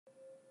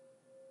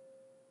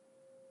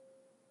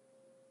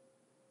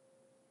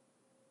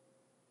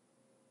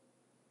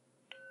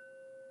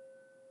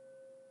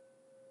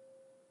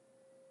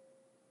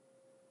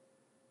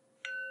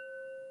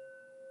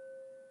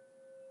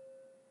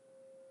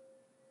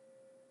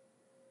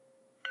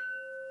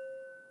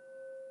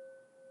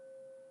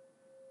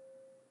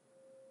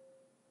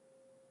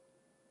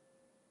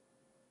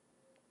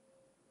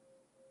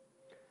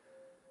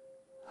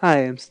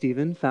Hi, I'm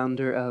Steven,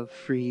 founder of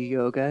Free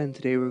Yoga, and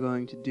today we're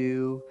going to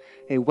do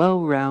a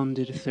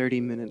well-rounded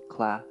 30-minute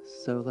class.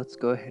 So let's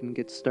go ahead and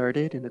get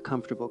started in a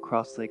comfortable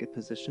cross-legged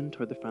position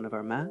toward the front of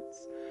our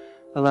mats.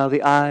 Allow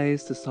the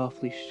eyes to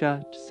softly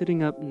shut,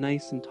 sitting up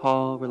nice and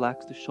tall.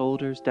 Relax the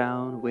shoulders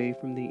down away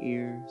from the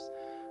ears,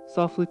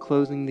 softly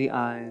closing the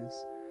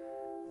eyes.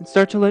 And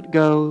start to let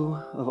go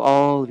of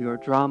all of your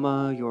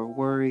drama, your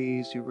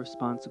worries, your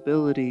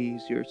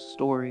responsibilities, your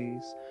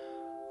stories,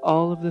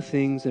 all of the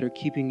things that are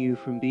keeping you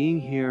from being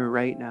here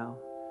right now.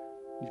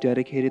 You've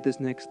dedicated this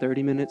next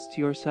 30 minutes to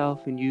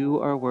yourself, and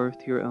you are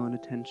worth your own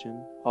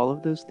attention. All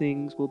of those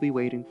things will be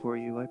waiting for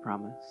you, I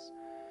promise.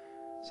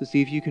 So see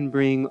if you can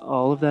bring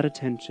all of that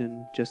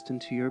attention just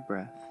into your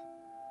breath.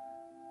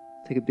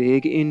 Take a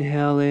big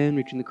inhale in,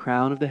 reaching the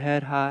crown of the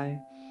head high.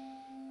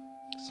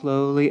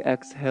 Slowly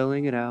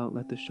exhaling it out,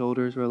 let the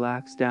shoulders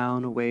relax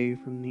down away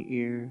from the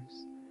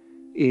ears.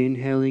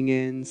 Inhaling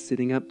in,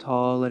 sitting up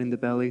tall, letting the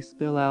belly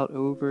spill out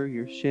over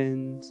your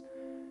shins.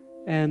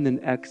 And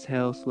then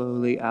exhale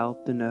slowly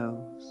out the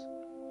nose.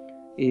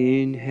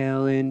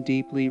 Inhale in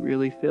deeply,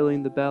 really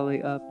filling the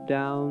belly up,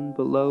 down,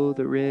 below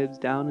the ribs,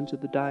 down into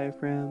the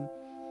diaphragm.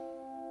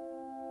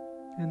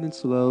 And then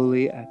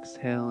slowly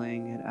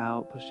exhaling it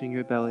out, pushing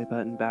your belly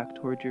button back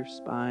towards your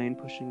spine,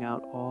 pushing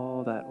out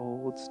all that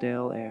old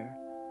stale air.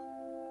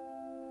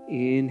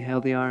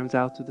 Inhale the arms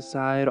out to the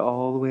side,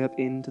 all the way up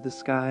into the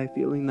sky,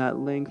 feeling that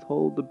length.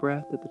 Hold the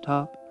breath at the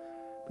top.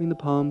 Bring the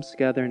palms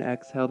together and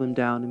exhale them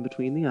down in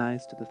between the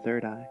eyes to the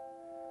third eye.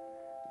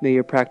 May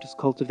your practice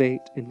cultivate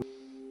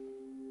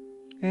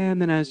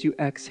and then as you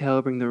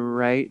exhale, bring the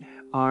right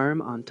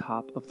arm on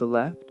top of the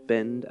left.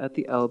 Bend at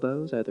the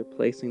elbows, either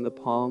placing the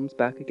palms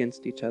back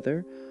against each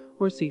other,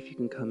 or see if you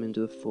can come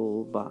into the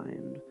full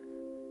bind.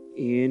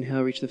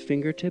 Inhale, reach the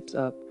fingertips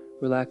up.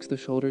 Relax the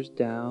shoulders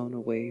down,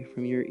 away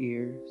from your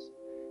ears.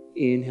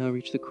 Inhale,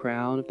 reach the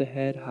crown of the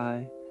head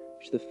high.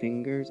 Reach the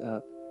fingers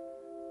up.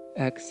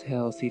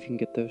 Exhale, see if you can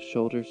get those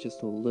shoulders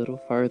just a little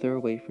farther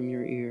away from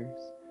your ears.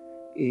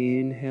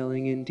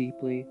 Inhaling in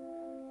deeply.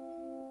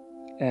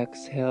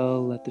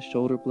 Exhale, let the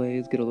shoulder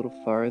blades get a little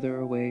farther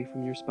away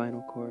from your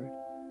spinal cord.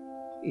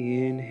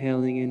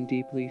 Inhaling in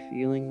deeply,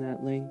 feeling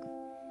that length.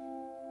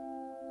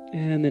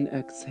 And then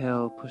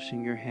exhale,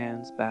 pushing your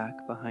hands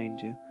back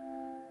behind you.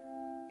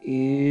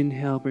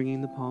 Inhale,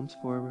 bringing the palms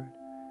forward.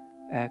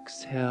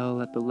 Exhale,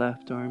 let the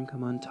left arm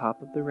come on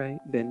top of the right,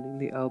 bending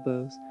the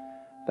elbows.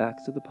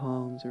 Backs of the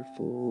palms are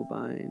full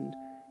bind.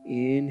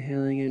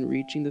 Inhaling in,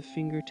 reaching the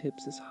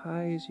fingertips as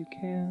high as you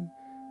can.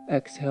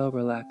 Exhale,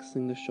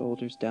 relaxing the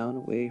shoulders down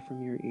away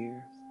from your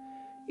ears.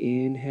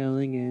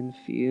 Inhaling in,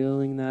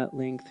 feeling that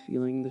length,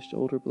 feeling the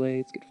shoulder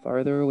blades get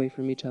farther away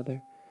from each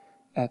other.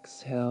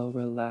 Exhale,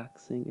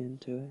 relaxing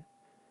into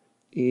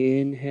it.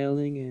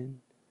 Inhaling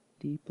in,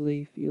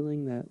 deeply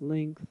feeling that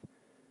length.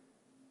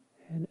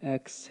 And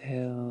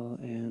exhale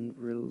and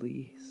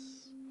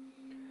release.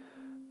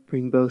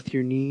 Bring both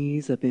your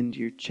knees up into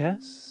your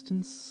chest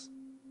and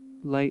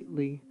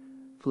lightly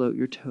float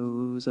your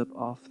toes up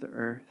off the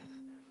earth.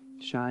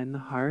 Shine the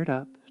heart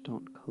up,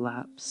 don't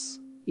collapse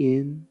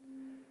in,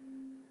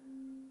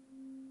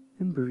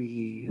 and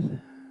breathe.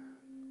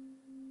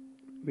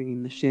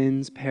 Bringing the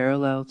shins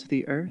parallel to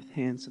the earth,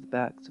 hands to the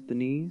backs of the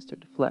knees,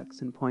 start to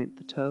flex and point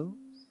the toes.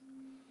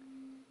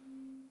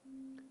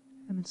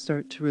 And then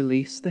start to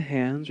release the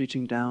hands,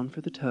 reaching down for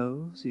the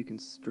toes. You can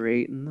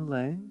straighten the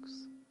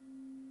legs,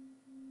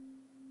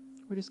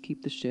 or just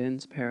keep the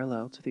shins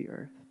parallel to the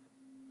earth.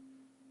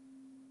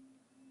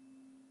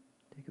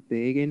 Take a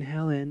big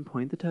inhale in,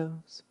 point the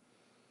toes.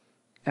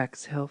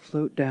 Exhale,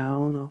 float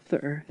down off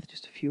the earth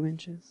just a few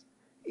inches.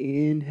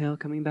 Inhale,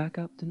 coming back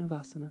up to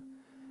Navasana.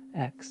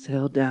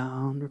 Exhale,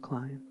 down,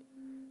 recline.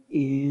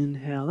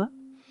 Inhale up.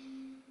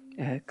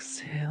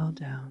 Exhale,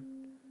 down.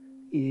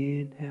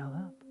 Inhale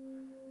up.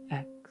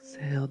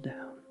 Exhale,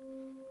 down.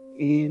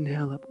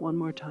 Inhale up one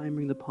more time.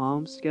 Bring the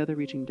palms together,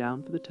 reaching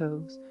down for the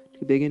toes.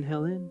 Take a big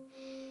inhale in.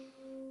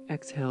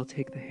 Exhale,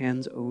 take the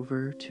hands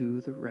over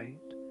to the right.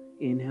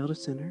 Inhale to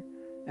center.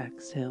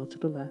 Exhale to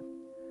the left.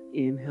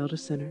 Inhale to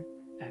center.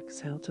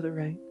 Exhale to the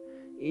right.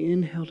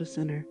 Inhale to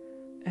center.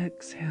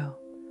 Exhale.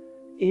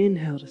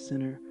 Inhale to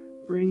center.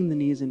 Bring the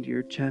knees into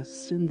your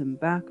chest. Send them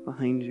back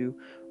behind you.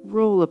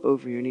 Roll up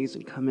over your knees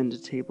and come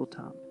into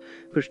tabletop.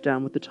 Push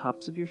down with the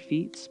tops of your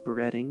feet,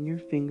 spreading your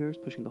fingers,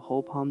 pushing the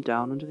whole palm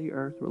down into the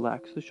earth.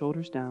 Relax the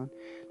shoulders down.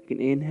 Take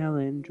an inhale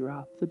in.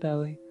 Drop the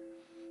belly.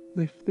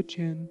 Lift the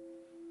chin.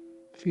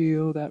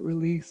 Feel that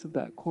release of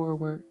that core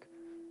work.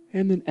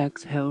 And then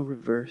exhale,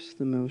 reverse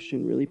the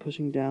motion, really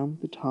pushing down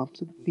with the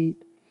tops of the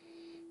feet.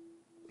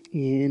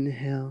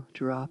 Inhale,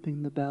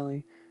 dropping the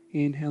belly.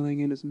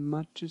 Inhaling in as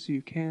much as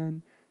you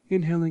can.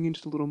 Inhaling in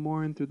just a little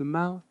more in through the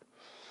mouth.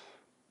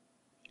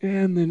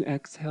 And then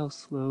exhale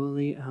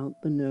slowly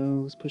out the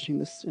nose, pushing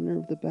the center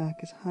of the back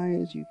as high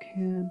as you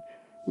can.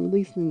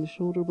 Releasing the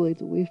shoulder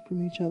blades away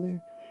from each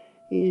other.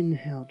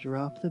 Inhale,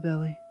 drop the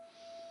belly.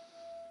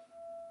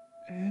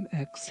 And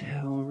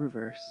exhale,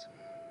 reverse.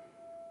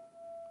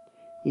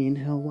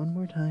 Inhale one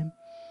more time.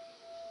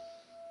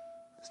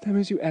 Time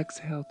as you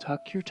exhale,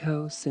 tuck your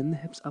toes, send the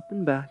hips up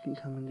and back, and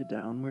come into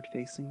downward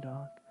facing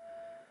dog.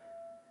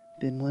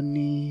 Bend one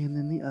knee and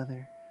then the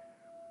other.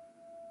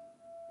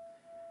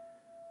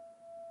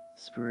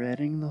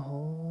 Spreading the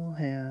whole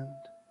hand,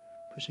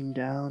 pushing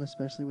down,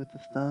 especially with the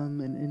thumb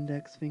and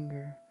index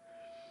finger.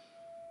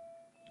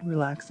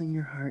 Relaxing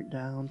your heart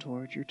down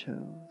towards your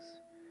toes.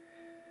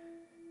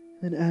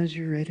 Then as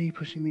you're ready,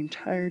 pushing the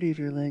entirety of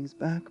your legs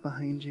back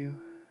behind you.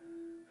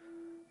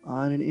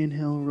 On an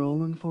inhale,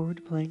 rolling forward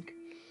to plank.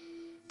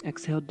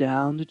 Exhale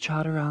down to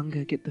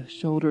chaturanga. Get the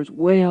shoulders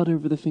way out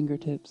over the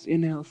fingertips.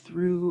 Inhale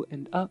through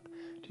and up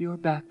to your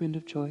back bend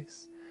of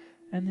choice.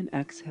 And then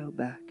exhale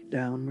back,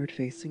 downward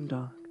facing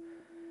dog.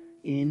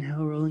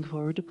 Inhale, rolling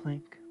forward to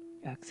plank.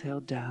 Exhale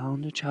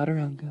down to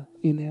chaturanga.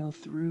 Inhale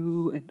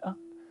through and up.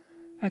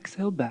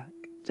 Exhale back,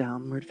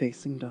 downward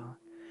facing dog.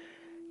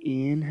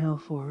 Inhale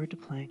forward to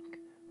plank.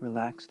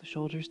 Relax the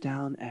shoulders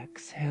down.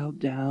 Exhale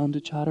down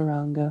to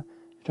chaturanga.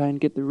 Try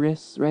and get the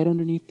wrists right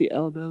underneath the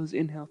elbows.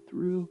 Inhale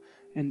through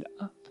and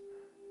up.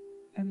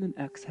 And then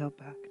exhale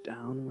back,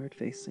 downward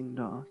facing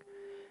dog.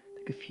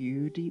 Take a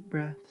few deep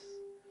breaths.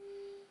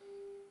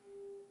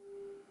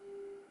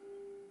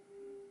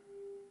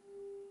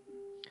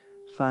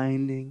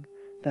 Finding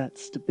that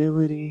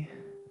stability,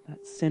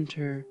 that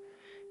center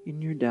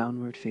in your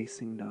downward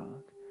facing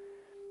dog.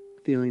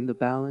 Feeling the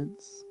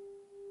balance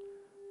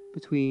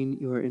between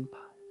your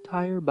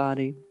entire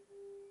body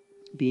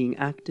being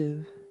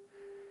active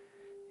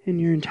and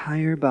your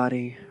entire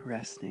body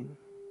resting.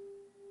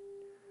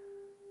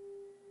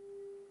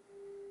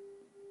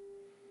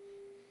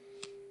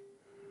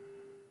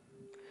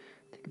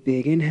 Take a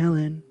big inhale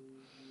in.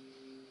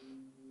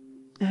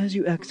 As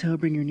you exhale,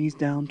 bring your knees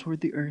down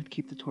toward the earth.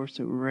 Keep the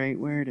torso right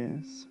where it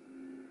is.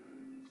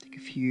 Take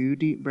a few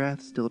deep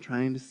breaths, still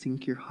trying to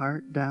sink your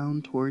heart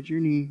down towards your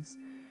knees.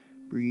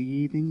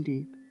 Breathing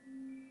deep.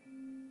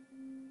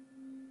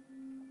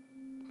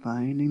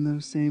 Finding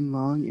those same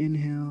long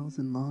inhales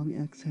and long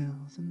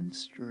exhales, and then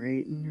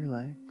straighten your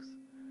legs.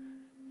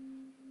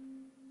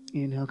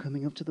 Inhale,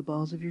 coming up to the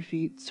balls of your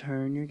feet.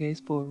 Turn your gaze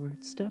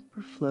forward. Step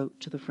or float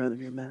to the front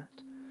of your mat.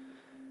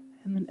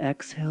 And then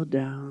exhale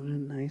down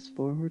in a nice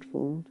forward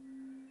fold.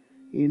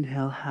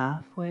 Inhale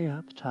halfway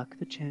up, tuck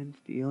the chin,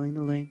 feeling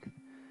the length.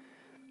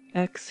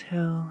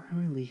 Exhale,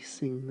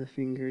 releasing the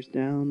fingers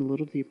down a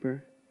little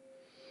deeper.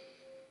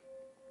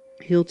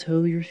 Heel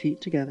toe your feet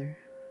together.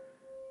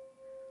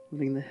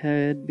 Letting the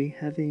head be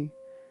heavy.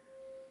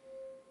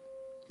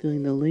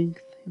 Feeling the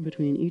length in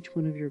between each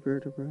one of your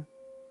vertebrae.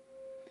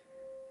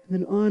 And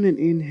then on an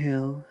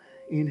inhale,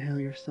 inhale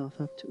yourself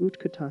up to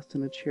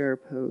Utkatasana, chair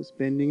pose,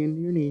 bending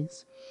into your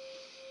knees.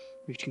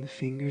 Reaching the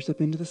fingers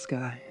up into the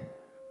sky.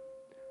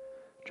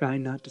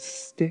 Trying not to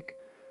stick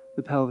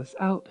the pelvis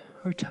out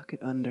or tuck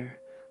it under,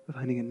 but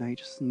finding a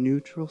nice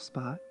neutral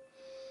spot.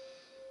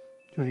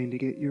 Trying to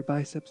get your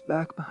biceps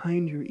back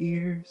behind your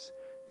ears.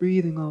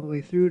 Breathing all the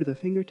way through to the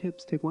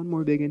fingertips. Take one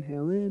more big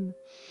inhale in.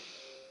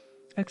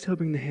 Exhale,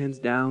 bring the hands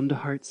down to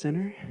heart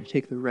center.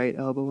 Take the right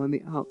elbow on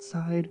the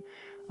outside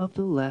of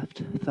the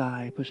left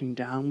thigh, pushing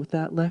down with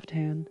that left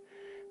hand.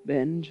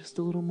 Bend just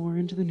a little more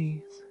into the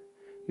knees.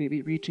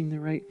 Maybe reaching the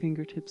right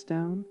fingertips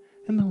down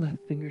and the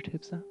left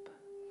fingertips up.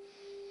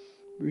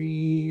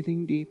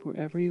 Breathing deep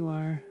wherever you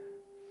are.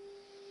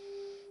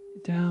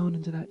 Down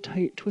into that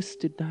tight,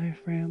 twisted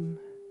diaphragm.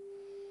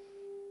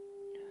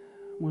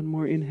 One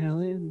more inhale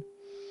in.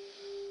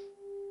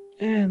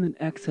 And then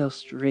exhale,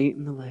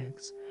 straighten the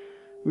legs,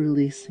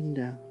 releasing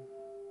down.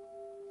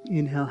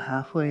 Inhale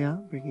halfway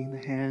up, bringing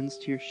the hands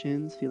to your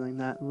shins, feeling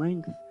that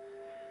length.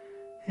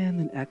 And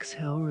then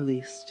exhale,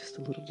 release just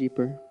a little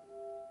deeper.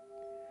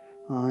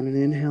 On an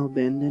inhale,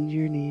 bend into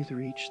your knees,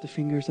 reach the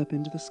fingers up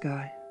into the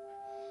sky.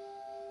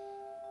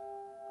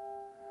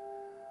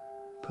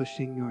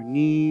 Pushing your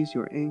knees,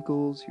 your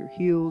ankles, your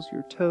heels,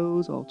 your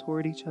toes all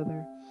toward each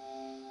other.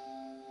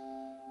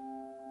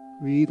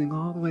 Breathing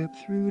all the way up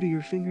through to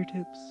your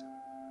fingertips.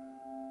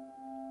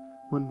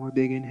 One more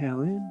big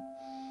inhale in.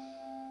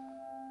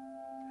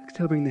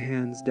 Exhale, bring the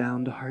hands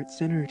down to heart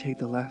center. Take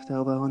the left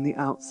elbow on the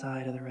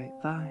outside of the right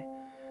thigh.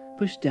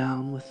 Push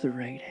down with the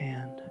right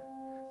hand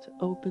to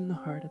open the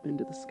heart up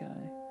into the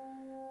sky.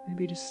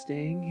 Maybe just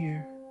staying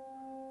here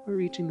or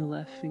reaching the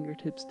left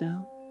fingertips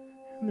down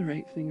and the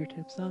right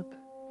fingertips up.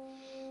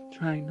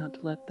 Trying not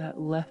to let that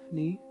left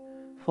knee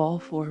fall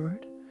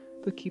forward,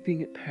 but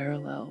keeping it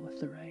parallel with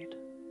the right.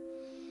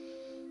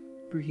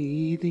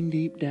 Breathing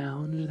deep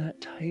down into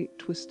that tight,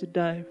 twisted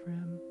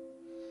diaphragm.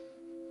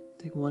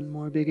 Take one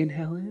more big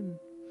inhale in.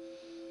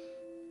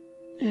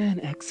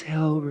 And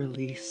exhale,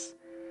 release.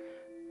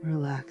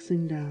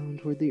 Relaxing down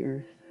toward the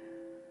earth.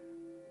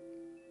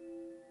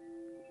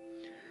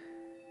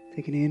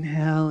 Take an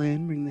inhale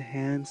in, bring the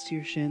hands to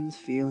your shins,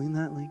 feeling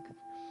that length.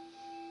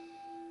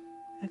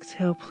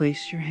 Exhale,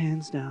 place your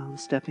hands down,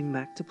 stepping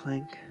back to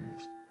plank.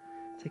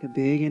 Take a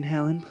big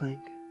inhale in plank.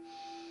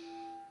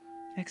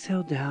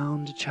 Exhale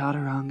down to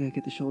chaturanga.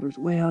 Get the shoulders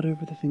way out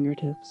over the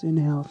fingertips.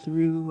 Inhale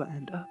through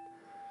and up.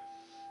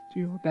 To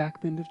your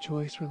back bend of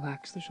choice,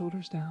 relax the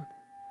shoulders down.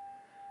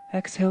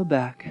 Exhale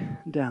back,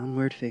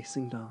 downward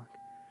facing dog.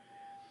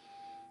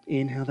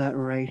 Inhale that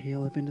right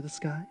heel up into the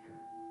sky.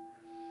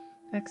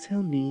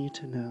 Exhale, knee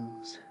to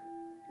nose.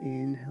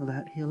 Inhale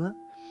that heel up.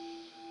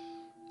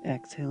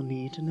 Exhale,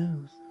 knee to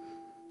nose.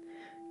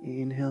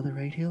 Inhale the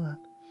right heel up.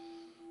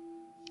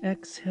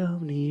 Exhale,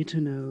 knee to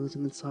nose,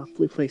 and then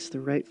softly place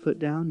the right foot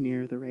down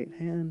near the right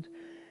hand.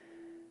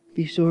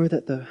 Be sure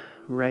that the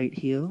right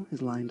heel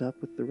is lined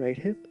up with the right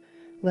hip,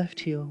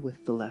 left heel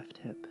with the left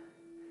hip.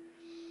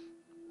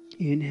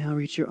 Inhale,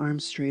 reach your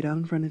arms straight out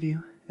in front of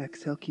you.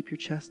 Exhale, keep your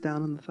chest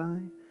down on the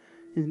thigh.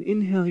 And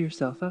inhale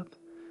yourself up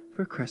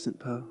for crescent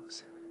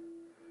pose.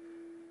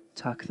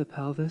 Tuck the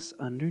pelvis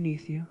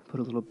underneath you.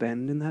 Put a little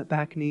bend in that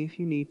back knee if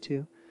you need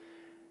to.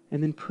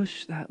 And then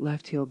push that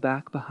left heel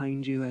back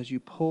behind you as you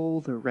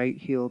pull the right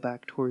heel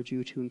back towards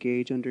you to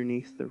engage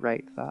underneath the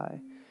right thigh.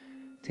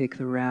 Take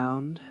the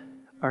round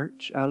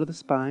arch out of the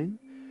spine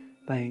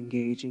by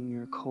engaging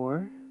your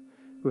core.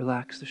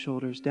 Relax the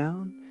shoulders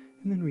down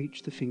and then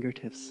reach the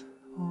fingertips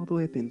all the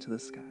way up into the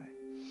sky.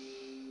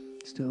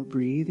 Still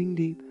breathing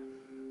deep,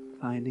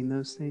 finding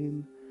those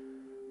same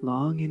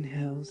long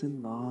inhales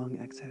and long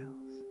exhales.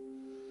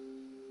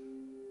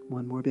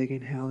 One more big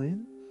inhale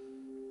in.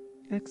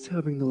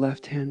 Exhale, bring the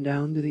left hand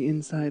down to the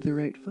inside of the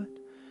right foot.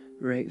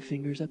 Right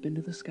fingers up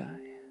into the sky.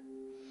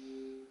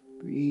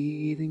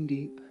 Breathing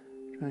deep,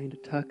 trying to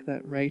tuck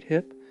that right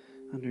hip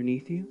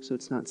underneath you so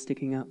it's not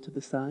sticking out to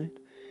the side.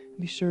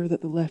 Be sure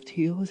that the left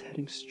heel is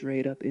heading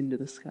straight up into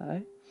the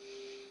sky.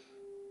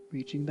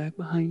 Reaching back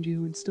behind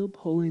you and still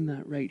pulling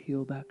that right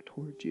heel back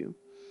towards you.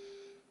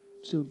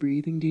 Still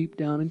breathing deep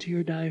down into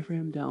your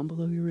diaphragm, down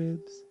below your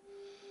ribs.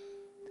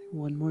 Take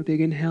one more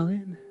big inhale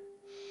in.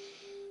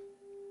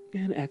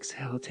 And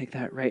exhale, take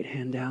that right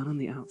hand down on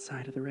the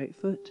outside of the right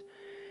foot.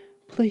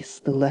 Place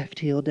the left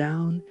heel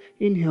down.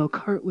 Inhale,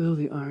 cartwheel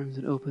the arms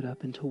and open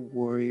up into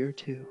warrior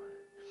two.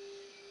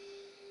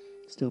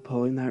 Still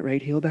pulling that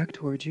right heel back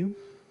towards you.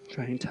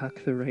 Try and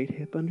tuck the right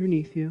hip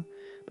underneath you,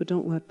 but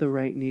don't let the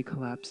right knee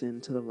collapse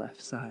into the left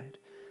side.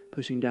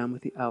 Pushing down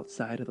with the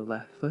outside of the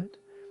left foot.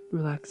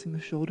 Relaxing the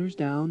shoulders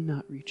down,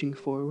 not reaching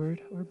forward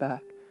or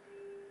back.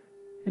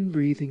 And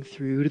breathing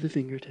through to the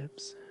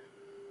fingertips.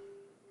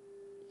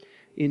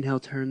 Inhale,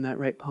 turn that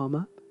right palm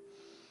up.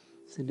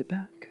 Send it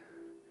back.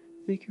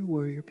 Make your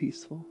warrior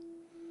peaceful.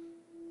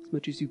 As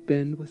much as you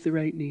bend with the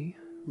right knee,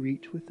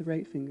 reach with the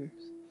right fingers.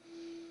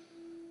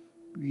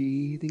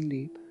 Breathing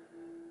deep.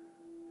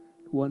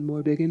 One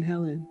more big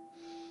inhale in.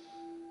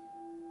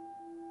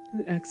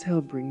 And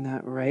exhale, bring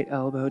that right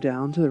elbow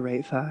down to the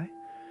right thigh.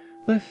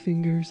 Left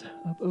fingers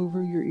up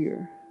over your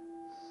ear.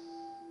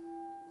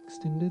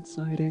 Extended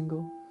side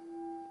angle.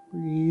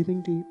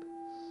 Breathing deep.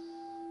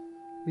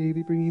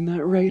 Maybe bringing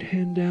that right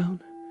hand down.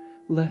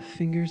 Left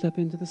fingers up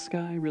into the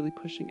sky, really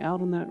pushing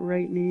out on that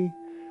right knee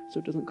so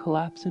it doesn't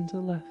collapse into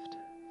the left.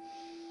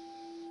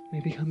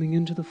 Maybe coming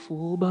into the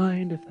full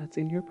bind if that's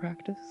in your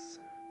practice.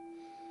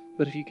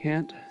 But if you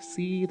can't,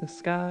 see the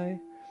sky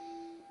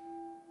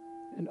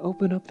and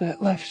open up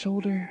that left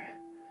shoulder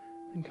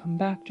and come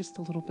back just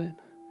a little bit.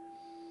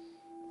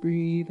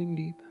 Breathing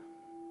deep.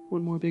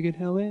 One more big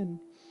inhale in.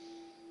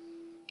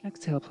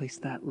 Exhale, place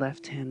that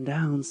left hand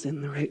down,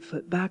 send the right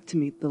foot back to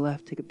meet the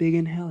left. Take a big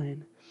inhale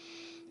in.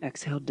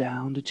 Exhale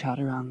down to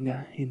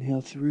chaturanga. Inhale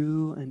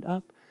through and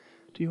up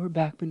to your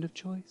back bend of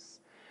choice.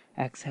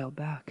 Exhale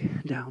back,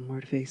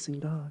 downward facing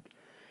dog.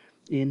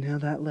 Inhale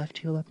that left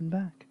heel up and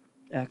back.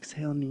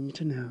 Exhale, knee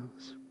to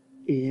nose.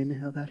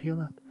 Inhale that heel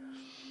up.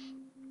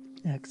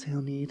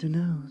 Exhale, knee to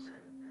nose.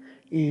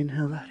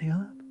 Inhale that heel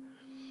up.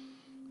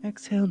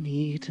 Exhale,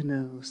 knee to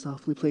nose.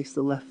 Softly place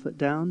the left foot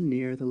down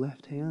near the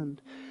left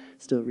hand.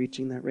 Still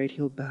reaching that right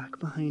heel back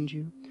behind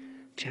you.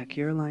 Check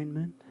your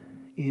alignment.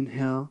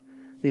 Inhale,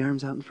 the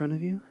arms out in front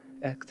of you.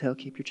 Exhale,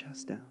 keep your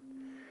chest down.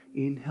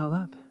 Inhale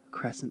up,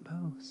 crescent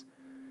pose.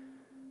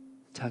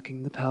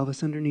 Tucking the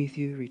pelvis underneath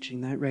you,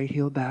 reaching that right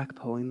heel back,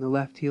 pulling the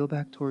left heel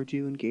back towards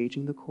you,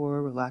 engaging the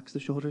core, relax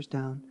the shoulders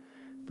down.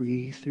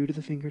 Breathe through to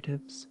the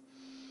fingertips.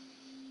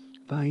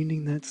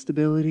 Finding that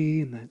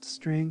stability and that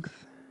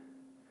strength.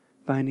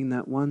 Finding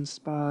that one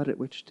spot at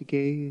which to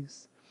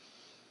gaze.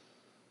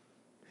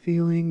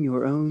 Feeling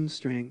your own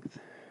strength.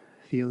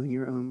 Feeling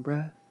your own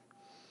breath.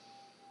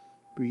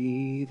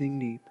 Breathing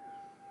deep.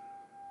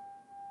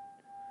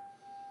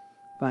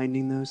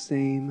 Finding those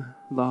same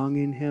long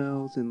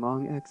inhales and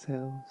long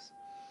exhales.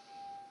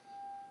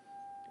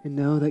 And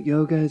know that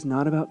yoga is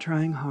not about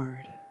trying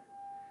hard.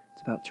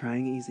 It's about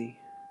trying easy.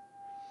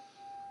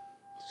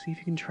 See if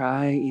you can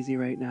try easy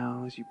right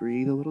now as you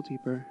breathe a little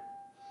deeper.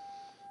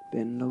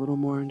 Bend a little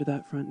more into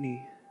that front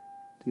knee.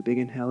 Take a big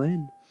inhale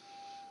in.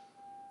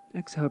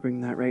 Exhale,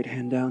 bring that right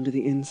hand down to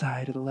the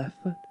inside of the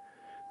left foot.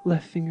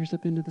 Left fingers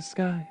up into the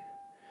sky.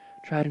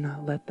 Try to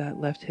not let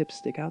that left hip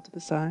stick out to the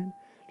side.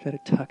 Try to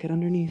tuck it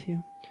underneath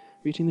you.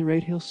 Reaching the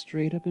right heel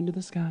straight up into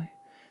the sky.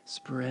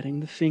 Spreading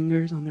the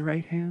fingers on the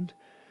right hand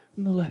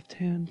and the left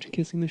hand,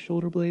 kissing the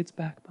shoulder blades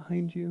back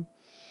behind you.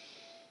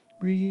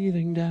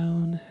 Breathing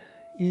down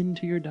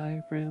into your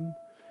diaphragm,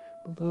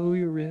 below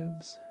your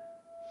ribs.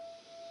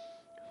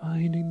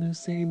 Finding those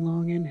same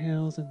long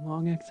inhales and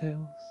long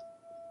exhales.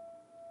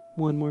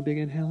 One more big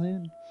inhale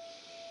in.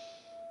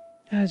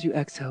 As you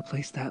exhale,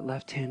 place that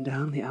left hand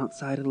down the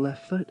outside of the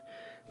left foot.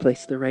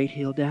 Place the right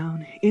heel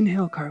down.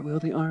 Inhale, cartwheel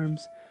the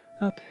arms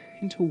up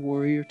into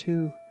warrior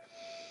two.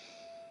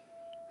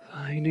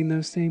 Finding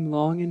those same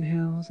long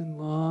inhales and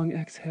long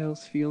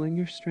exhales, feeling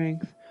your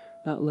strength,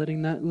 not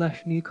letting that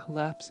left knee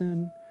collapse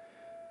in,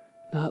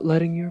 not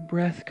letting your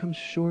breath come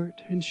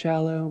short and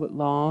shallow, but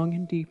long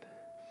and deep.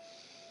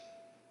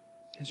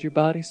 As your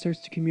body starts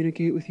to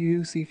communicate with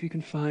you, see if you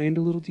can find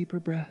a little deeper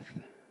breath.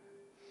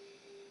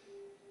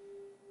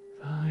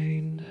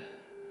 Find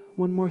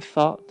one more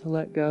thought to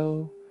let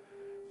go,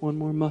 one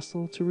more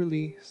muscle to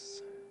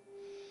release.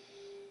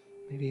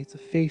 Maybe it's a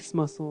face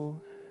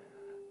muscle,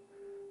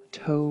 a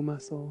toe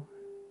muscle.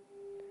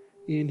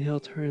 Inhale,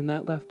 turn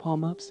that left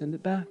palm up, send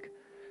it back.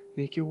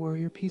 Make your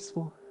warrior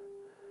peaceful.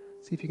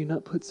 See if you can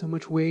not put so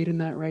much weight in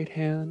that right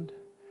hand,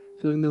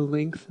 feeling the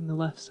length in the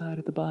left side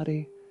of the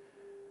body.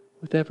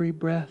 With every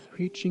breath,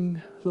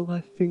 reaching the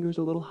left fingers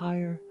a little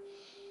higher.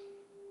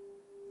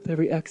 With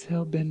every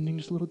exhale, bending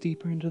just a little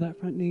deeper into that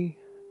front knee.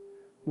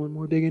 One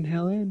more big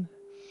inhale in.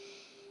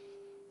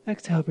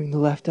 Exhale, bring the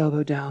left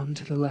elbow down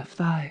to the left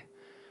thigh.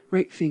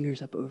 Right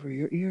fingers up over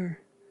your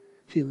ear.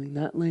 Feeling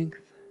that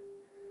length.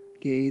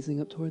 Gazing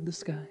up toward the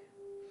sky.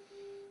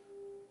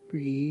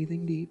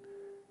 Breathing deep.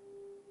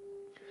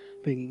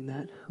 Bringing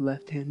that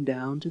left hand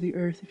down to the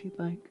earth if you'd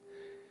like.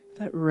 If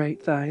that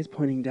right thigh is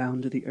pointing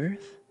down to the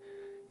earth,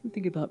 and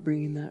think about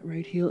bringing that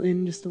right heel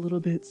in just a little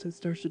bit so it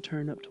starts to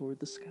turn up toward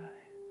the sky.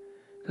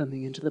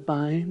 Coming into the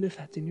bind if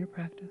that's in your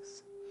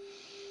practice.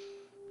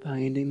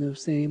 Finding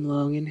those same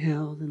long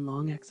inhales and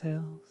long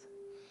exhales.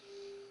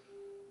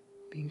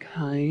 Being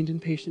kind and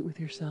patient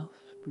with yourself.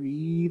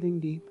 Breathing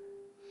deep.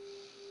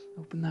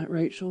 Open that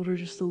right shoulder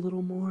just a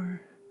little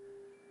more.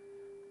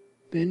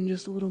 Bend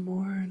just a little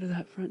more into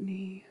that front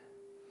knee.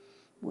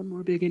 One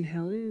more big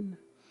inhale in.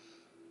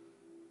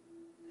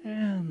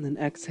 And then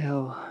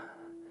exhale.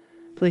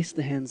 Place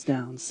the hands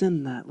down.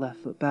 Send that left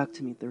foot back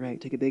to meet the right.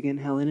 Take a big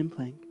inhale in and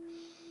plank.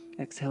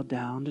 Exhale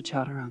down to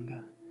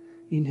chaturanga.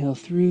 Inhale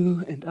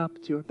through and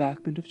up to your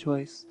back bend of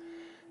choice.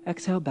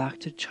 Exhale back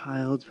to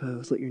child's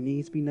pose. Let your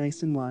knees be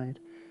nice and wide.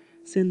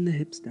 Send the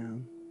hips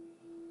down.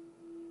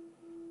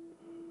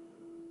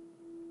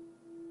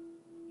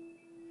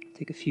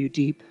 Take a few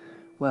deep,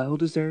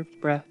 well-deserved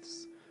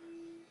breaths.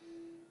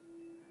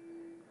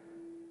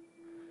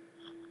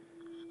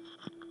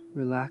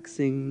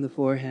 Relaxing the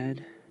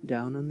forehead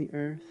down on the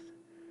earth.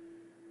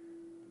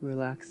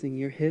 Relaxing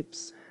your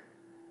hips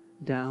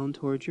down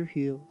towards your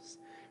heels.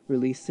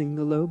 Releasing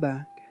the low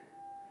back.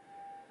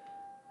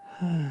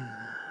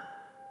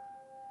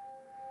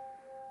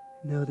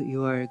 Know that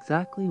you are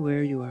exactly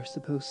where you are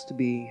supposed to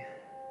be.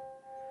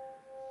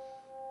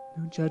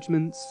 No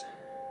judgments.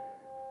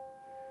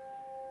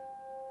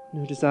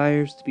 No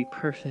desires to be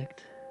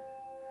perfect.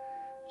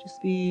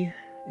 Just be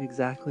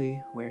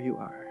exactly where you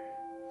are.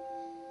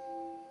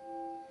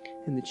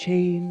 And the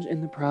change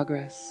and the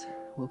progress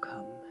will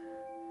come.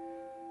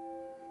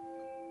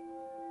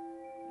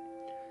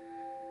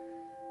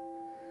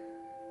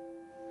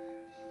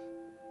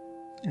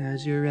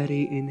 As you're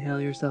ready,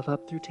 inhale yourself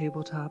up through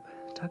tabletop,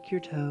 tuck your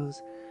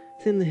toes,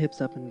 send the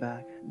hips up and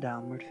back,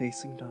 downward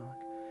facing dog.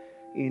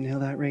 Inhale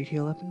that right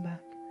heel up and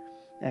back.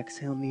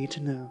 Exhale knee to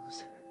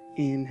nose.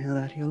 Inhale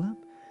that heel up.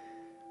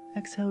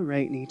 Exhale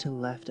right knee to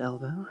left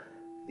elbow.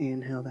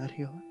 Inhale that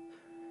heel up.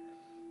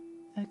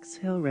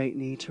 Exhale, right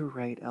knee to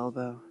right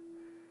elbow.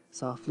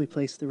 Softly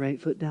place the right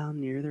foot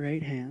down near the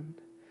right hand.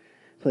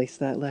 Place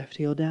that left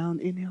heel down.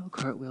 Inhale,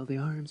 cartwheel the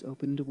arms,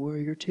 open to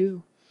warrior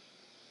two.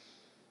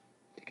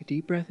 Take a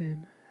deep breath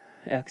in.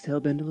 Exhale,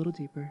 bend a little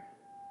deeper.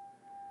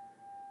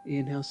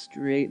 Inhale,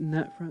 straighten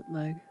that front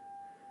leg.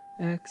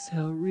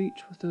 Exhale,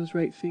 reach with those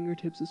right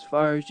fingertips as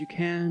far as you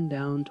can,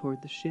 down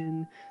toward the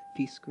shin.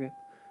 Peace grip,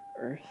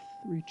 earth,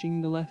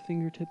 reaching the left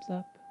fingertips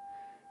up.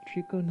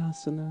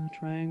 Trikonasana,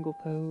 triangle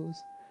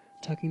pose.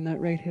 Tucking that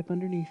right hip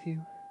underneath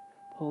you,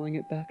 pulling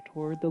it back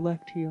toward the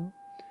left heel.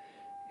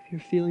 If you're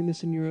feeling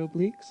this in your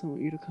obliques, I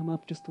want you to come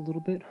up just a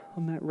little bit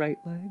on that right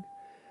leg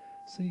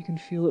so you can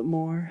feel it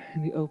more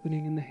in the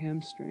opening in the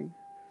hamstring.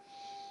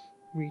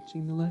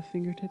 Reaching the left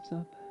fingertips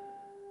up,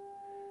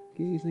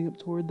 gazing up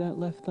toward that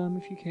left thumb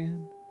if you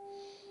can.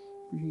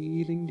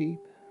 Breathing deep,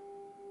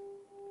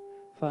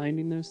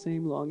 finding those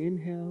same long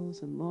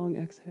inhales and long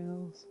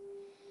exhales.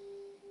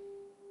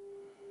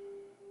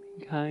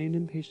 Being kind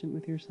and patient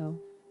with yourself.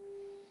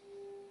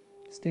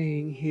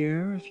 Staying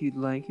here, if you'd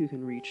like, you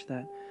can reach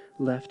that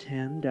left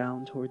hand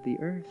down toward the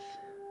earth,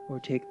 or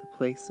take the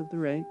place of the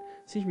right,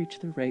 so you reach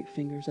the right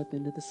fingers up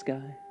into the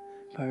sky.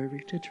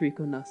 Parivrtta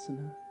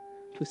Trikonasana,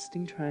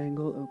 twisting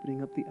triangle,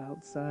 opening up the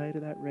outside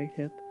of that right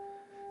hip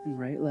and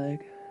right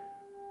leg.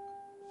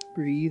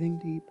 Breathing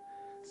deep,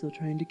 still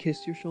trying to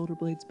kiss your shoulder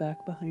blades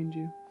back behind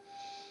you.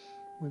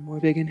 One more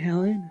big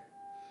inhale in.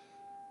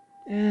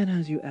 And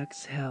as you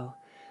exhale,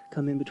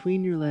 come in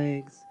between your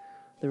legs.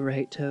 The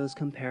right toes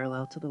come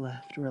parallel to the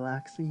left,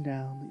 relaxing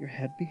down. Let your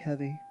head be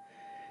heavy.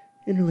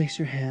 Interlace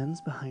your hands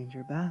behind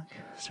your back.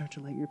 Start to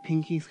let your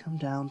pinkies come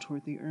down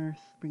toward the earth,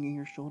 bringing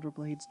your shoulder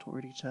blades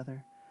toward each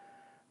other,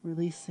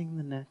 releasing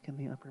the neck and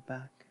the upper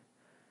back.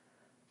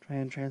 Try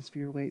and transfer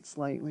your weight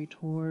slightly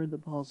toward the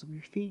balls of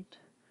your feet,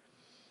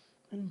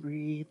 and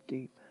breathe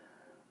deep.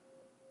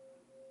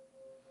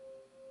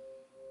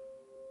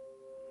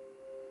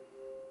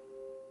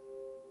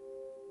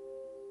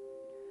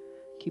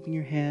 Keeping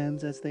your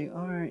hands as they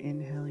are,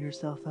 inhale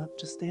yourself up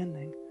to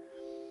standing.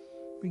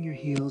 Bring your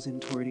heels in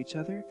toward each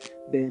other,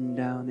 bend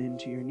down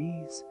into your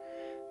knees.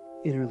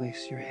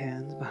 Interlace your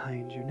hands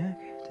behind your neck.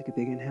 Take a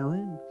big inhale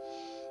in.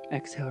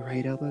 Exhale,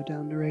 right elbow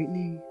down to right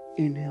knee.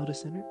 Inhale to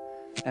center.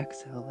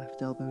 Exhale,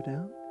 left elbow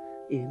down.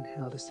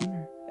 Inhale to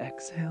center.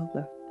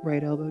 Exhale,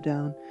 right elbow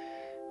down.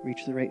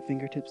 Reach the right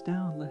fingertips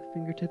down, left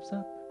fingertips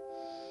up.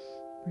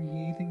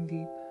 Breathing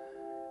deep.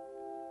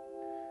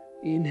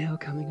 Inhale,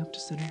 coming up to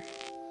center.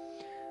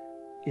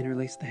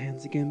 Interlace the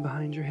hands again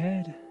behind your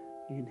head.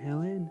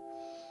 Inhale in.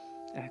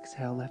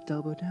 Exhale, left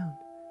elbow down.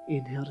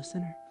 Inhale to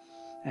center.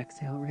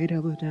 Exhale, right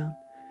elbow down.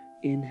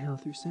 Inhale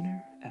through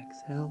center.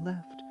 Exhale,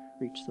 left.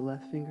 Reach the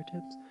left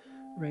fingertips.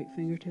 Right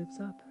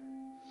fingertips up.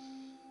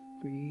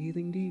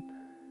 Breathing deep.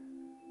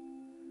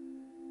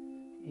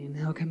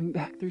 Inhale, coming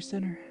back through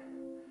center.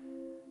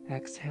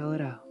 Exhale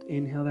it out.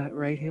 Inhale that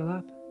right heel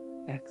up.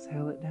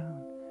 Exhale it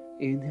down.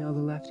 Inhale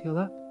the left heel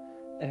up.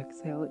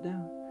 Exhale it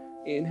down.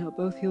 Inhale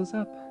both heels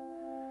up.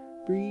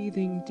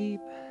 Breathing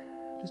deep.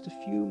 Just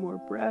a few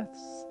more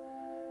breaths.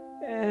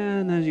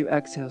 And as you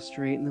exhale,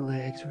 straighten the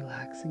legs,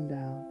 relaxing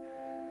down.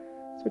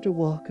 Start to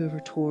walk over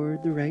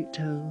toward the right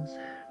toes,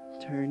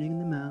 turning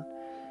them out,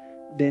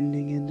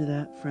 bending into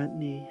that front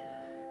knee.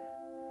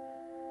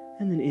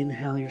 And then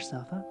inhale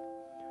yourself up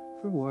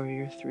for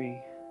Warrior 3.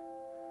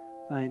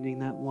 Finding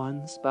that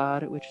one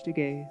spot at which to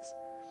gaze.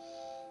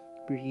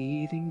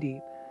 Breathing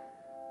deep.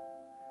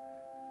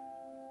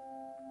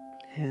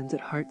 Hands at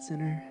heart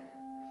center,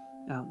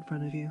 out in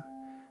front of you,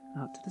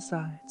 out to the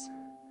sides.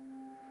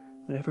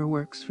 Whatever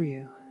works for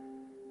you.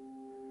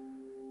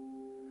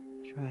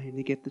 Trying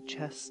to get the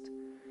chest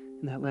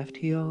and that left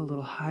heel a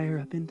little higher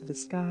up into the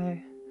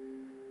sky.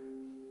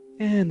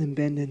 And then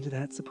bend into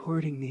that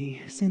supporting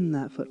knee. Send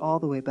that foot all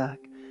the way back.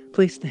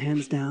 Place the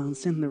hands down.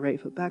 Send the right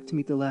foot back to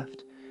meet the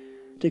left.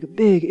 Take a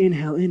big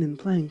inhale in and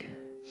plank.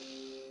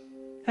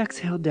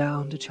 Exhale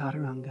down to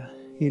chaturanga.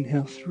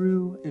 Inhale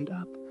through and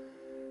up.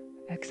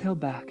 Exhale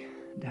back,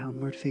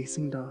 downward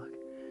facing dog.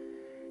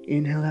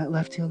 Inhale that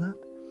left heel up.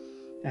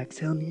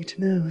 Exhale knee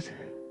to nose.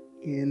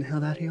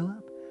 Inhale that heel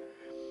up.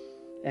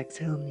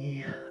 Exhale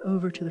knee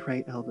over to the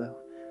right elbow.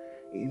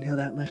 Inhale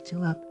that left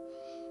heel up.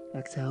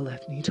 Exhale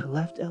left knee to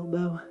left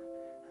elbow.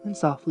 And then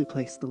softly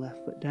place the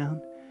left foot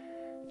down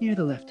near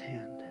the left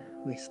hand.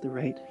 Place the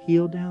right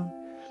heel down.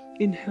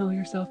 Inhale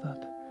yourself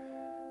up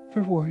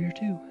for Warrior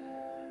 2.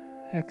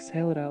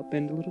 Exhale it out,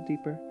 bend a little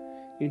deeper.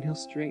 Inhale,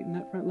 straighten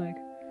that front leg.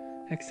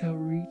 Exhale,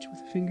 reach with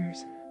the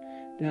fingers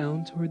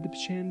down toward the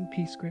shin,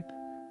 peace grip,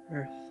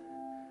 earth.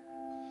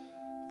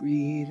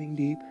 Breathing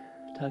deep,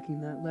 tucking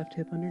that left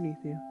hip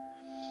underneath you.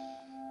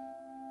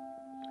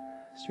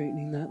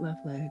 Straightening that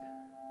left leg,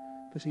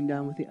 pushing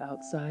down with the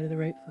outside of the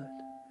right foot.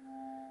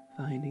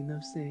 Finding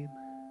those same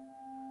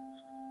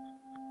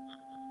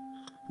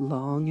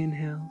long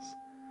inhales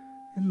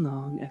and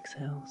long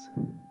exhales.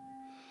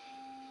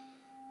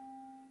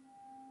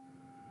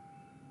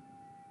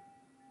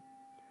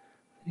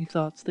 Any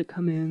thoughts that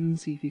come in,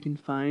 see if you can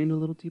find a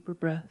little deeper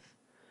breath.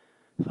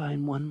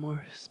 Find one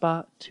more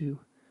spot to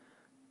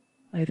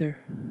either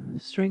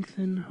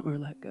strengthen or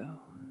let go.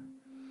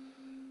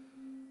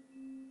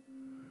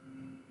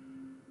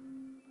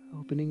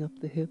 Opening up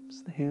the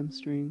hips, the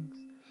hamstrings.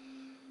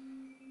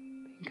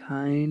 Being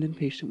kind and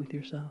patient with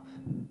yourself.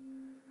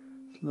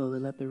 Slowly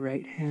let the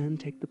right hand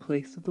take the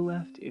place of the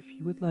left if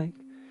you would like.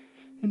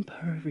 In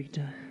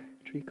Parivrita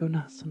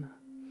Trikonasana.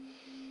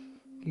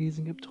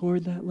 Gazing up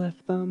toward that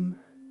left thumb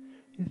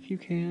if you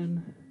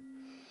can.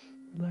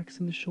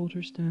 Relaxing the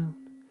shoulders down.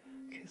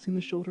 Kissing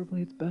the shoulder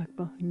blades back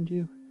behind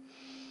you.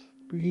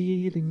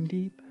 Breathing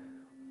deep.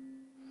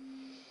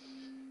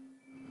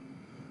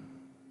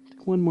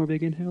 Take one more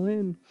big inhale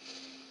in.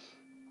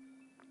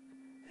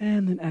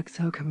 And then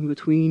exhale, coming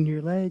between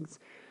your legs.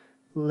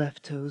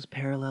 Left toes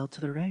parallel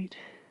to the right.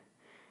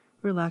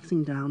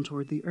 Relaxing down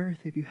toward the earth.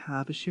 If you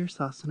have a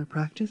Shirsasana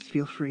practice,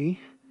 feel free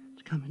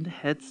to come into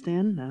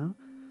headstand now.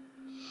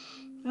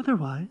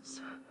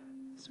 Otherwise,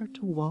 start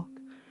to walk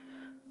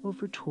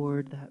over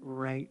toward that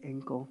right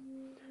ankle.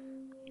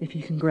 If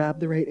you can grab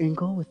the right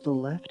ankle with the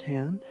left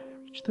hand,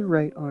 reach the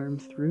right arm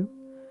through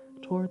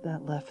toward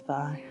that left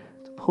thigh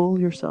to pull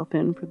yourself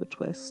in for the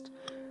twist.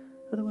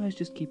 Otherwise,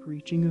 just keep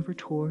reaching over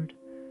toward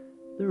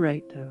the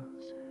right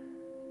toes.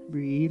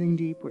 Breathing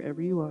deep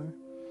wherever you are.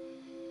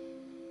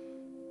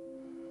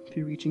 If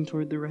you're reaching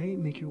toward the right,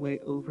 make your way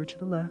over to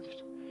the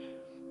left.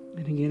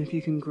 And again, if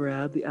you can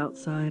grab the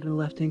outside of the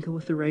left ankle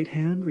with the right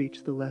hand,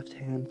 reach the left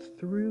hand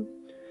through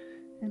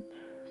and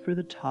for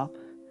the top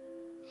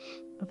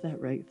of that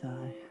right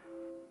thigh.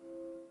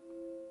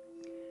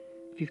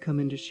 If you've come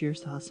into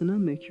Shirsasana,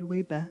 make your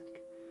way back.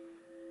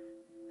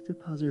 to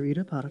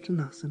Pasarita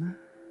Padottanasana.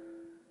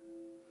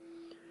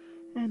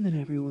 And then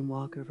everyone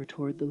walk over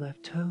toward the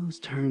left toes,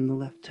 turn the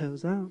left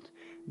toes out,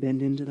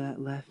 bend into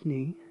that left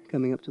knee,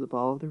 coming up to the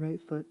ball of the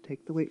right foot,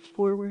 take the weight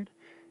forward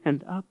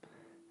and up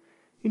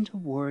into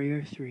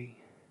Warrior 3.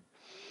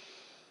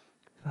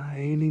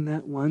 Finding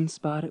that one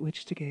spot at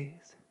which to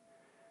gaze,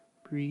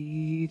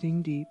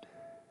 breathing deep,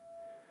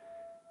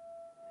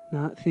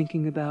 not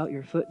thinking about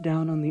your foot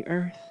down on the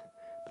earth,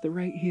 but the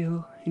right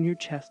heel and your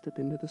chest up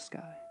into the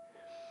sky.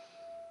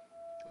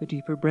 The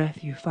deeper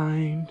breath you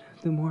find,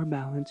 the more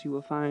balance you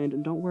will find,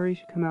 and don't worry if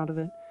you come out of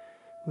it.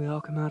 We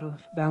all come out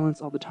of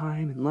balance all the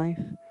time in life.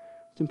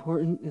 What's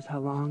important is how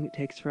long it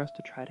takes for us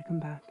to try to come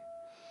back.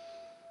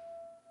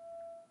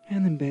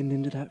 And then bend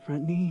into that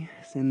front knee,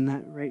 send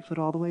that right foot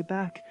all the way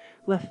back,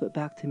 left foot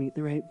back to meet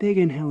the right. Big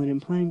inhale in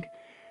plank,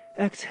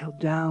 exhale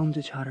down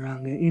to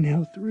chaturanga,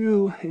 inhale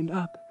through and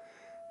up,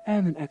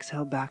 and then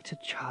exhale back to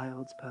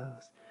child's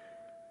pose.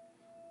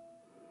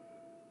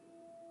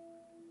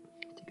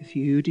 Take a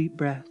few deep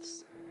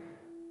breaths.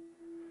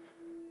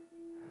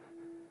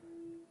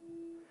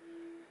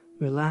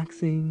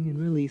 Relaxing and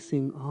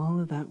releasing all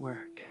of that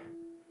work.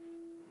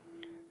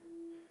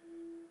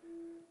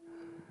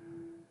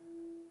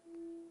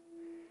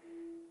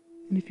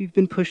 And if you've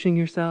been pushing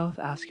yourself,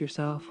 ask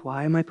yourself,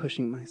 why am I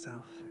pushing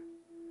myself?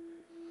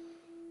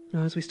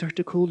 Now, as we start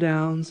to cool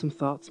down, some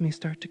thoughts may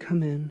start to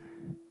come in.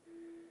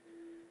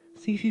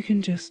 See if you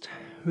can just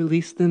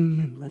release them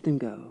and let them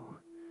go.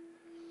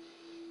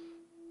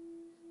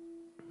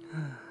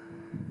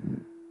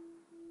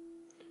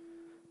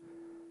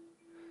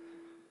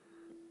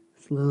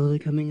 Slowly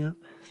coming up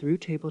through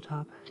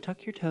tabletop,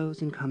 tuck your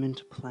toes and come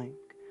into plank.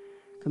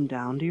 Come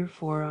down to your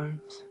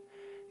forearms,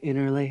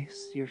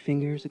 interlace your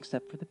fingers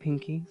except for the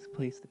pinkies.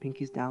 Place the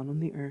pinkies down on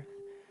the earth.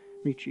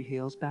 Reach your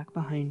heels back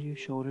behind you,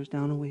 shoulders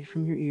down away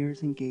from your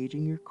ears,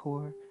 engaging your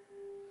core.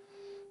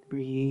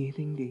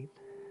 Breathing deep.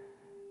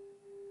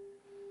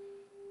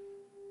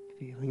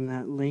 Feeling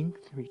that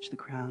length, reach the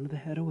crown of the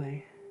head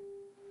away.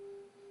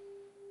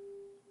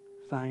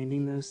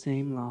 Finding those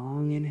same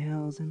long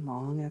inhales and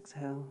long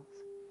exhales.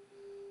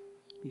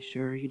 Be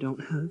sure you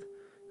don't have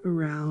a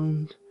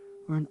round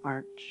or an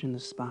arch in the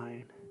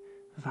spine.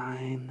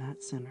 Find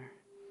that center.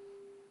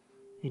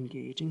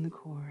 Engaging the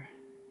core.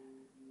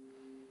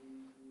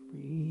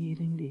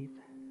 Breathing deep.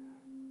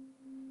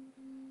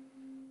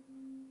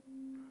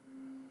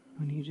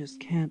 When you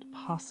just can't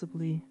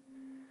possibly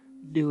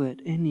do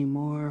it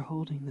anymore,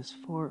 holding this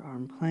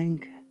forearm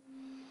plank,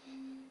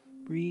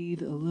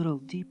 breathe a little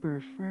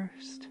deeper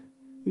first.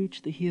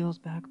 Reach the heels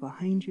back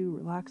behind you,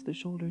 relax the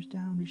shoulders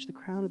down, reach the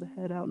crown of the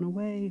head out and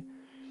away,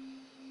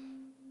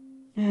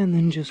 and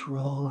then just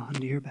roll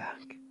onto your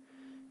back.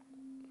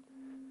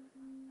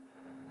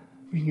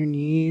 Bring your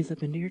knees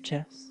up into your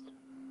chest.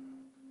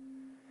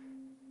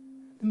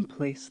 Then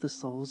place the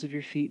soles of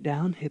your feet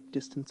down, hip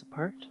distance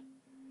apart,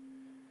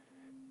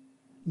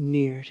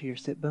 near to your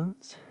sit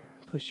bones.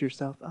 Push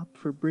yourself up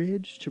for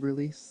bridge to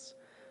release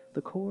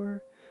the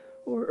core,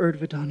 or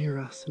Urdhva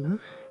Dhanurasana.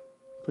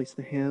 Place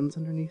the hands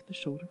underneath the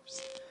shoulders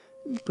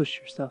and push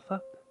yourself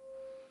up.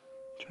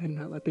 Try to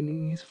not let the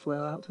knees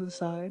flail out to the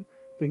side.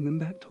 Bring them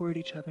back toward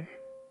each other.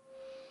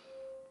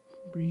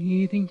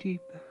 Breathing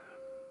deep.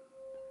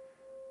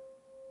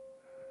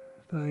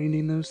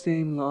 Finding those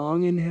same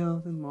long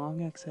inhales and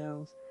long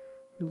exhales.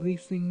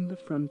 Releasing the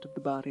front of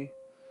the body.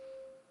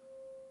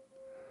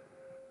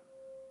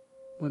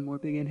 One more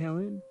big inhale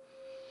in.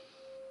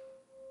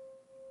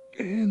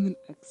 And then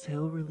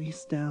exhale,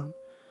 release down.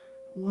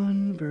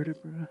 One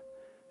vertebra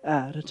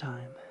at a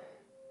time.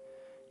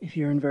 If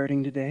you're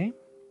inverting today,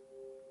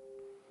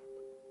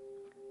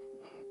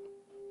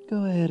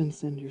 go ahead and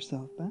send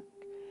yourself back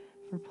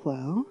for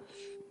plow.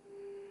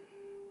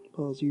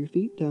 Balls of your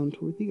feet down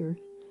toward the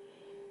earth.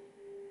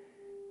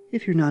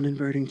 If you're not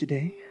inverting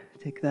today,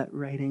 take that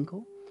right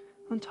ankle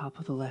on top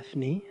of the left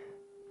knee,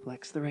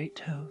 flex the right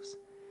toes,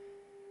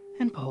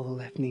 and pull the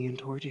left knee in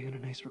toward you in a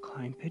nice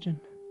reclined pigeon.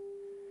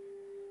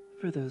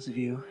 For those of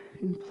you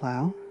in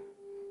plow,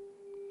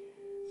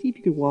 see if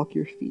you can walk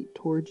your feet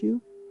towards you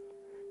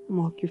and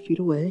walk your feet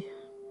away.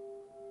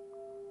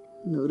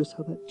 Notice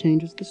how that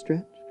changes the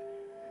stretch.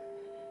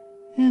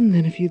 And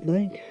then if you'd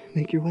like,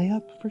 make your way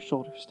up for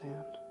shoulder stand.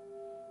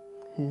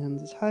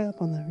 Hands as high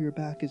up on your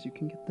back as you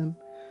can get them.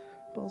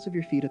 Balls of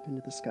your feet up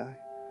into the sky.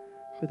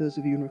 For those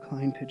of you in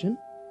reclined pigeon,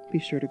 be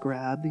sure to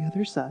grab the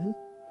other side,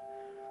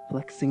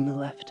 flexing the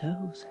left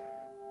toes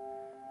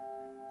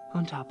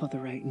on top of the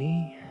right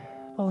knee,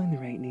 pulling the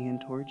right knee in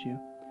towards you.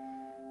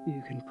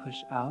 You can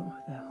push out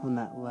on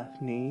that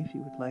left knee if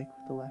you would like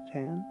with the left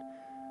hand,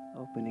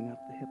 opening up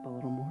the hip a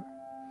little more.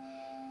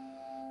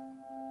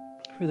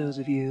 For those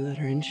of you that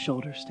are in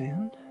shoulder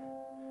stand,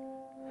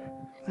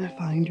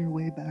 find your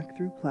way back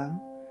through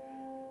plow,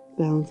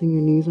 balancing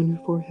your knees on your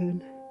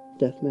forehead,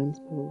 deaf man's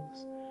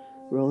pose,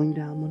 rolling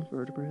down one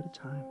vertebra at a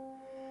time.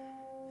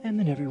 And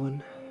then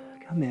everyone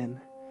come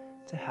in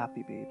to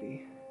happy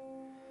baby.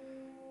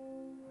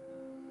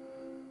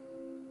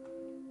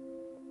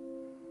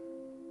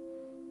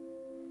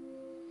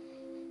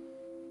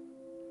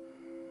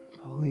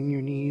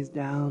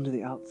 down to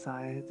the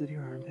outsides of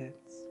your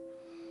armpits,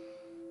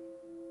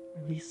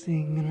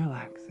 releasing and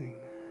relaxing.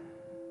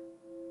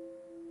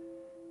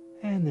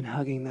 And then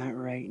hugging that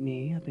right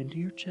knee up into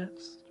your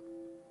chest.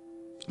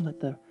 Let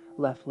the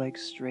left leg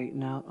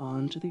straighten out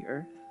onto the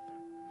earth.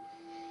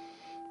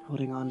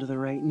 Holding onto the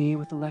right knee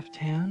with the left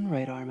hand,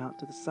 right arm out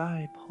to the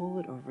side, pull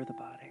it over the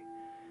body,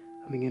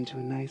 coming into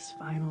a nice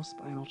final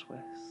spinal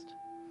twist.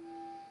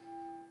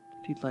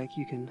 If you'd like,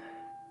 you can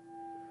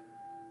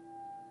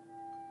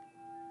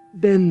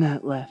bend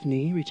that left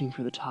knee, reaching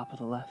for the top of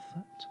the left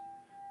foot,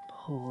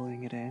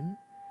 pulling it in,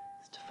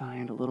 just to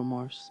find a little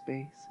more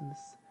space in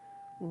this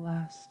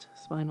last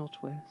spinal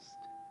twist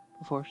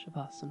before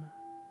Shavasana.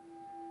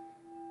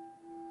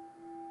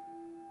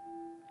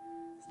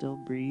 Still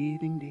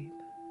breathing deep.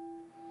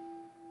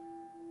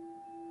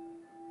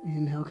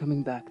 Inhale,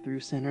 coming back through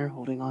center,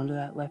 holding onto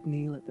that left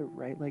knee, let the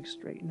right leg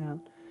straighten out.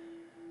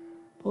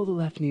 Pull the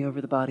left knee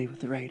over the body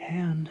with the right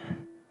hand.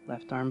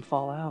 Left arm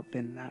fall out,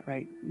 bend that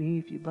right knee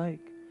if you'd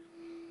like.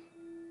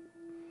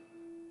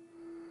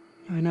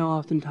 I know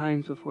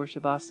oftentimes before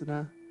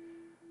Shavasana,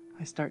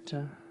 I start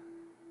to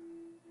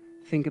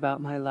think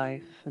about my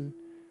life and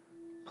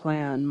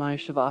plan my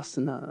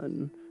Shavasana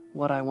and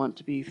what I want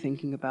to be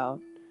thinking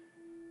about.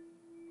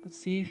 But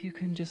see if you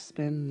can just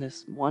spend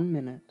this 1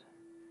 minute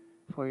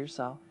for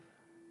yourself.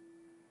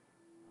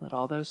 Let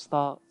all those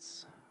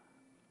thoughts,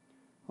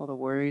 all the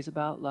worries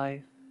about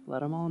life, let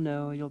them all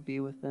know you'll be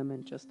with them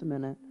in just a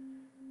minute.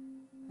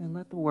 And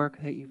let the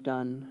work that you've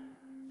done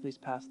for these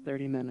past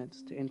 30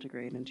 minutes to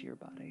integrate into your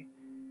body.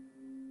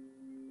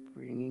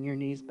 Bringing your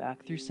knees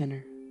back through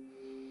center.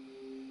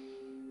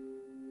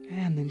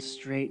 And then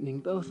straightening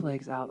both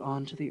legs out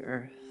onto the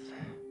earth.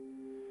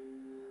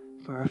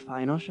 For our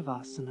final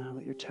Shavasana,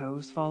 let your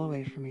toes fall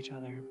away from each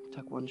other.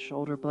 Tuck one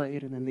shoulder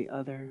blade and then the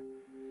other,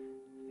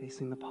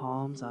 facing the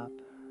palms up,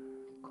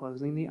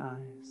 closing the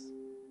eyes.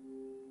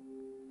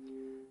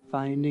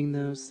 Finding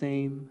those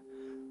same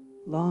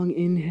long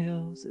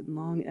inhales and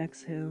long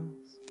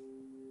exhales.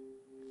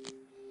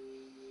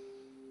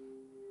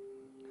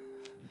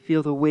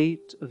 Feel the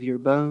weight of your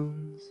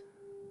bones,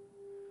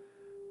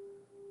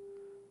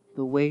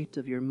 the weight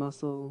of your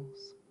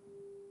muscles,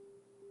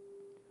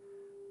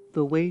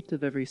 the weight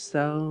of every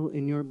cell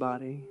in your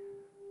body.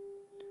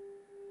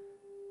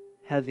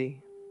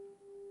 Heavy,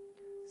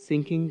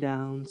 sinking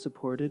down,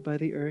 supported by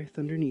the earth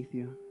underneath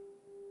you.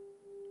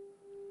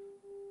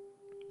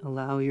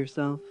 Allow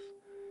yourself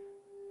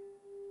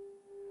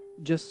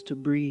just to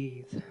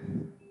breathe.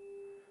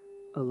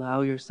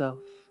 Allow yourself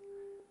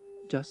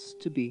just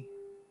to be.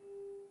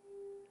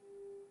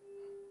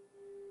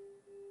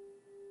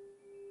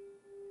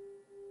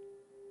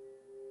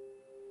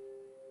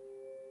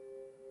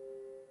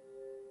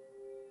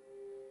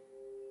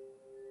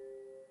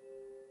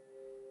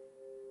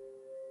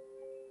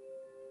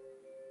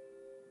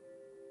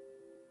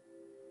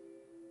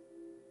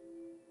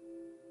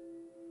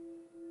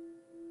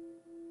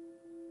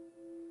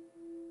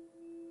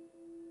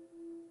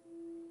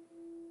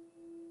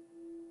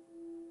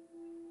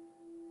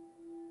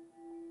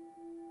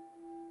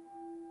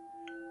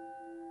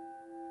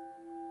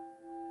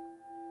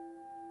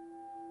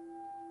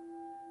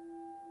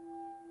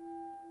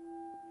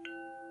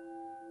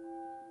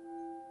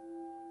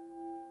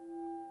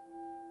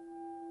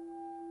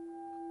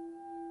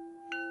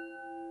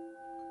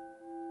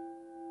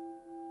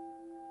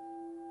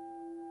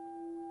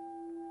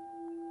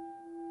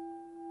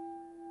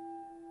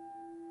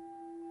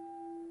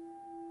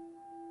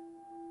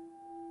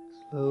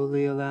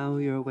 Slowly allow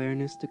your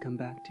awareness to come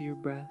back to your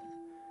breath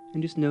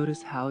and just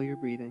notice how you're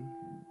breathing.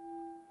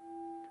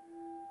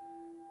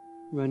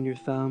 Run your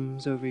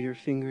thumbs over your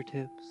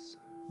fingertips,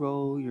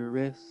 roll your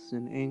wrists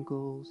and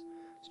ankles,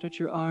 stretch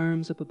your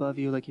arms up above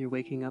you like you're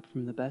waking up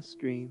from the best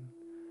dream.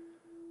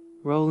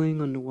 Rolling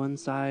onto one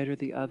side or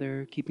the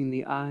other, keeping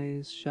the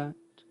eyes shut.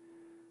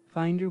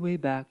 Find your way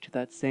back to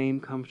that same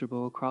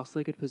comfortable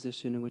cross-legged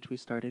position in which we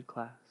started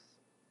class.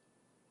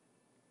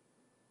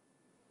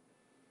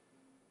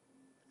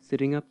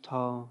 Sitting up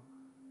tall,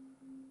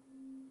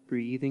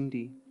 breathing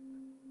deep.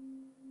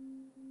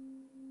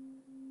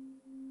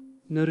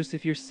 Notice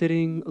if you're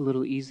sitting a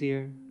little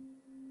easier,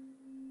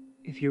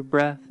 if your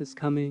breath is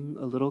coming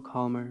a little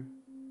calmer,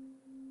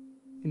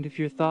 and if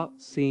your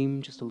thoughts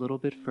seem just a little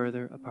bit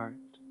further apart.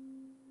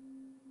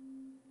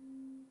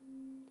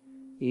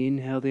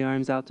 Inhale the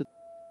arms out to